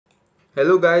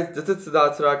Hello guys, this is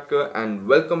SARATKAR and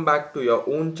welcome back to your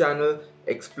own channel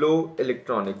Explore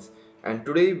Electronics, and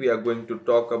today we are going to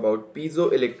talk about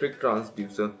piezoelectric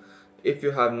transducer. If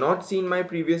you have not seen my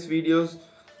previous videos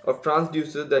of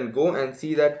transducer, then go and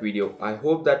see that video. I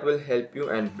hope that will help you,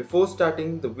 and before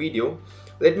starting the video,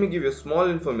 let me give you small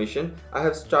information. I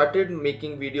have started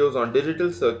making videos on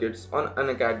digital circuits on an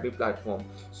academy platform.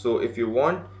 So if you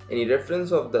want any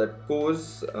reference of that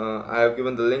course, I have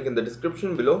given the link in the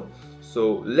description below.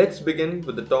 So let's begin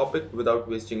with the topic without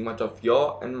wasting much of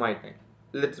your and my time.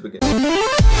 Let's begin.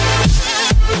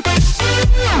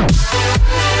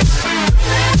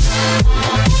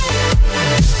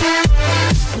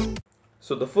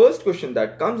 So the first question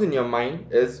that comes in your mind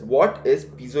is, what is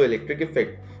piezoelectric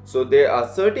effect? So there are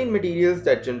certain materials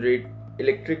that generate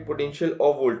electric potential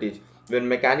or voltage when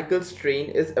mechanical strain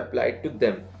is applied to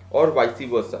them, or vice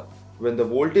versa. When the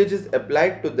voltage is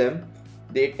applied to them,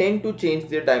 they tend to change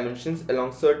their dimensions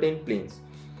along certain planes.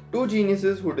 Two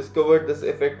geniuses who discovered this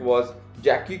effect was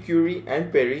Jacques Curie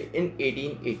and Perry in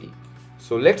 1880.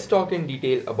 So let's talk in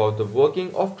detail about the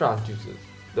working of transducers.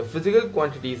 The physical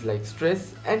quantities like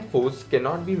stress and force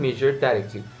cannot be measured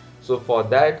directly. So for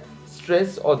that,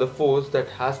 stress or the force that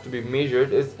has to be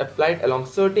measured is applied along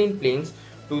certain planes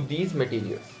to these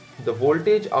materials. The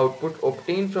voltage output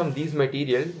obtained from these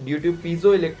materials due to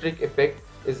piezoelectric effect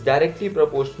is directly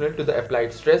proportional to the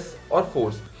applied stress or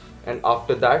force, and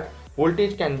after that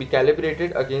voltage can be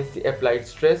calibrated against the applied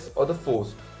stress or the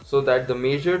force, so that the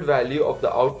measured value of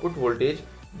the output voltage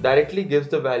directly gives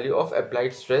the value of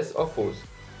applied stress or force.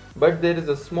 But there is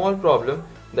a small problem,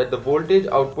 that the voltage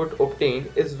output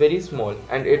obtained is very small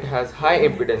and it has high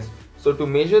impedance. So to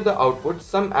measure the output,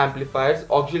 some amplifiers,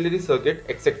 auxiliary circuit,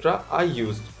 etc. are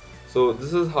used. So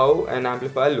this is how an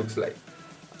amplifier looks like.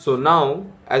 So now,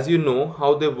 as you know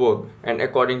how they work, and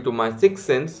according to my sixth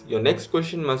sense, your next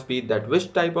question must be that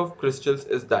which type of crystals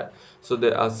is that? So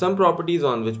there are some properties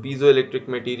on which piezoelectric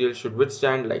material should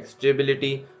withstand, like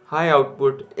stability, high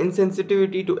output,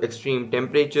 insensitivity to extreme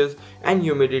temperatures and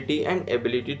humidity, and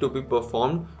ability to be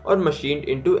performed or machined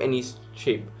into any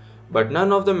shape. But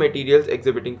none of the materials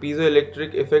exhibiting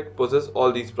piezoelectric effect possess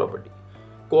all these properties.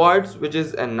 Quartz, which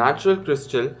is a natural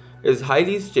crystal, is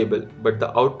highly stable, but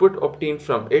the output obtained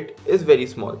from it is very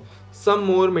small. Some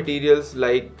more materials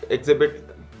like exhibit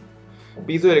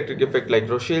piezoelectric effect, like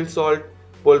Rochelle salt,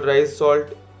 polarized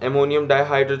salt, ammonium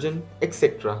dihydrogen,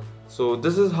 etc. So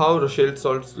this is how Rochelle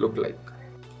salts look like.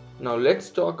 Now let's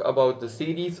talk about the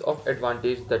series of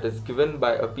advantage that is given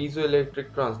by a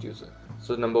piezoelectric transducer.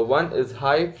 So number one is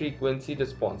high frequency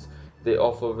response. They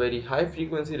offer very high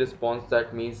frequency response.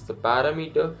 That means the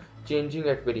parameter changing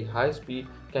at very high speed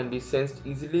can be sensed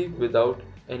easily without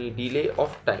any delay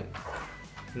of time.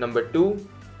 Number two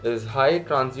is high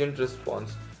transient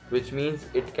response, which means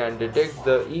it can detect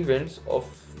the events of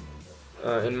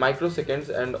in microseconds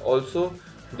and also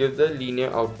give the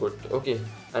linear output. Okay,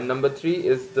 and number three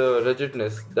is the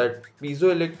rigidness, that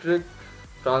piezoelectric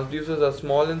transducers are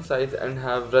small in size and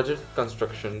have rigid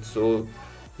construction. So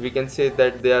we can say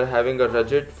that they are having a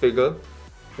rigid figure,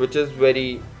 which is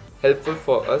very helpful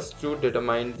for us to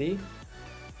determine the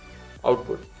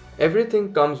output.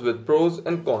 Everything comes with pros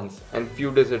and cons, and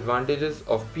few disadvantages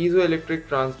of piezoelectric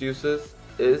transducers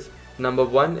is, number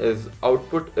one is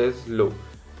output is low,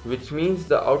 which means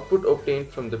the output obtained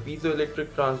from the piezoelectric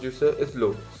transducer is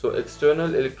low, so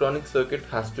external electronic circuit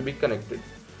has to be connected.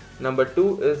 Number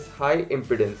two is high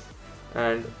impedance,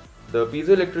 and the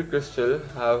piezoelectric crystal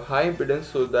have high impedance,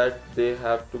 so that they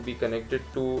have to be connected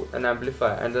to an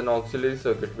amplifier and an auxiliary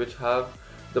circuit, which have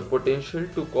the potential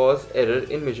to cause error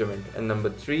in measurement. And number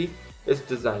three is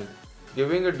design,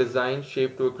 giving a design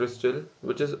shape to a crystal,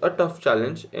 which is a tough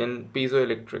challenge in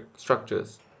piezoelectric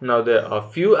structures. Now there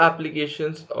are few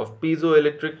applications of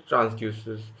piezoelectric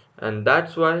transducers, and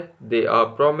that's why they are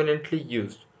prominently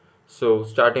used. So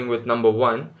starting with number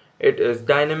one, it is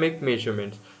dynamic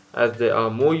measurements, as they are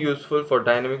more useful for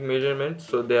dynamic measurements,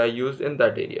 so they are used in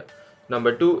that area.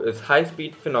 Number two is high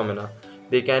speed phenomena.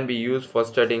 They can be used for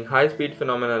studying high speed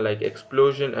phenomena like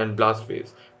explosion and blast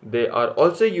waves. They are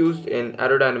also used in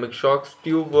aerodynamic shocks,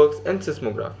 tube works, and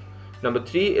seismograph. Number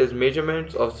three is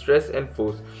measurements of stress and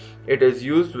force. It is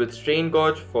used with strain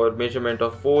gauge for measurement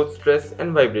of force, stress,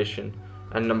 and vibration.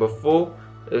 And number four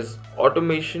is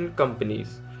automation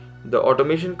companies. The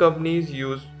automation companies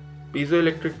use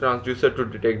piezoelectric transducer to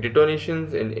detect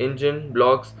detonations in engine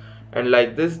blocks, and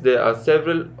like this there are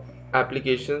several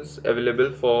applications available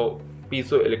for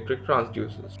piezoelectric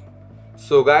transducers.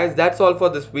 So guys, that's all for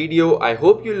this video. I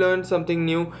hope you learned something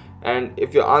new, and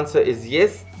if your answer is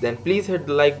yes, then please hit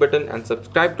the like button and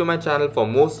subscribe to my channel for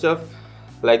more stuff.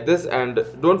 like this. And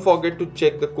don't forget to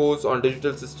check the course on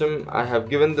digital system. I have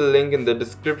given the link in the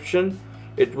description.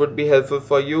 It would be helpful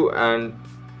for you, and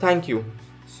thank you.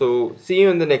 So see you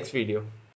in the next video.